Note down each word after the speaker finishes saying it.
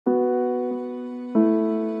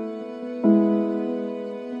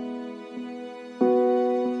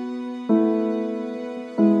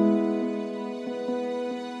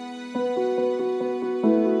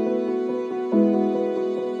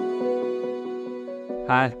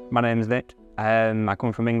Hi, my name's Nick. I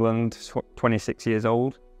come from England, 26 years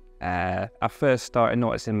old. I first started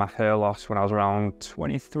noticing my hair loss when I was around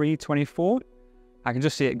 23, 24. I could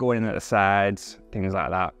just see it going in at the sides, things like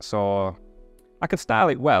that. So I could style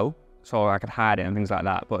it well, so I could hide it and things like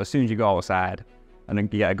that. But as soon as you go outside and then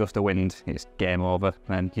you get a gust of wind, it's game over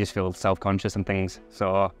and you just feel self-conscious and things.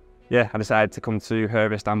 So yeah, I decided to come to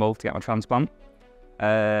Istanbul to get my transplant.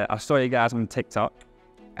 I saw you guys on TikTok.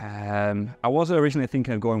 I was originally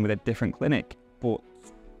thinking of going with a different clinic, but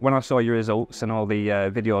when I saw your results and all the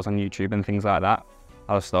videos on YouTube and things like that,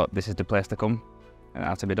 I just thought this is the place to come and it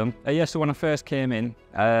had to be done. Yeah, so when I first came in,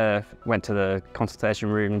 went to the consultation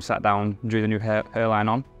room, sat down, drew the new hairline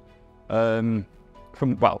on. From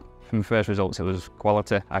the first results, it was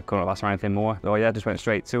quality. I couldn't ask for anything more. So yeah, just went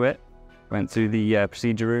straight to it. Went to the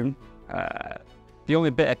procedure room. The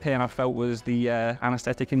only bit of pain I felt was the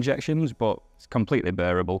anaesthetic injections, but it's completely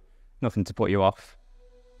bearable. Nothing to put you off.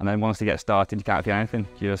 And then once you get started, you can't feel anything.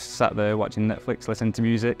 You just sat there watching Netflix, listening to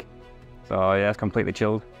music. So yeah, it's completely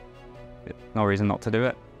chilled. No reason not to do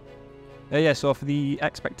it. Yeah, so for the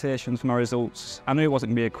expectations for my results, I knew it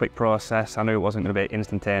wasn't going to be a quick process. I knew it wasn't going to be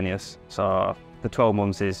instantaneous. So the 12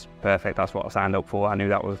 months is perfect. That's what I signed up for. I knew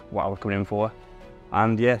that was what I was coming in for.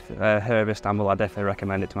 And yeah, here in Istanbul, I definitely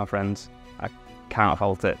recommend it to my friends. I can't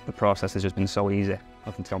fault it. The process has just been so easy.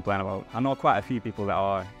 Nothing to complain about. I know quite a few people that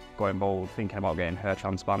are going bold, thinking about getting hair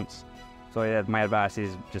transplants. So yeah, my advice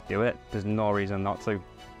is just do it. There's no reason not to.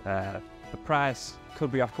 The price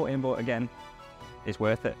could be off-putting, but again, it's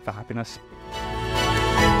worth it for happiness.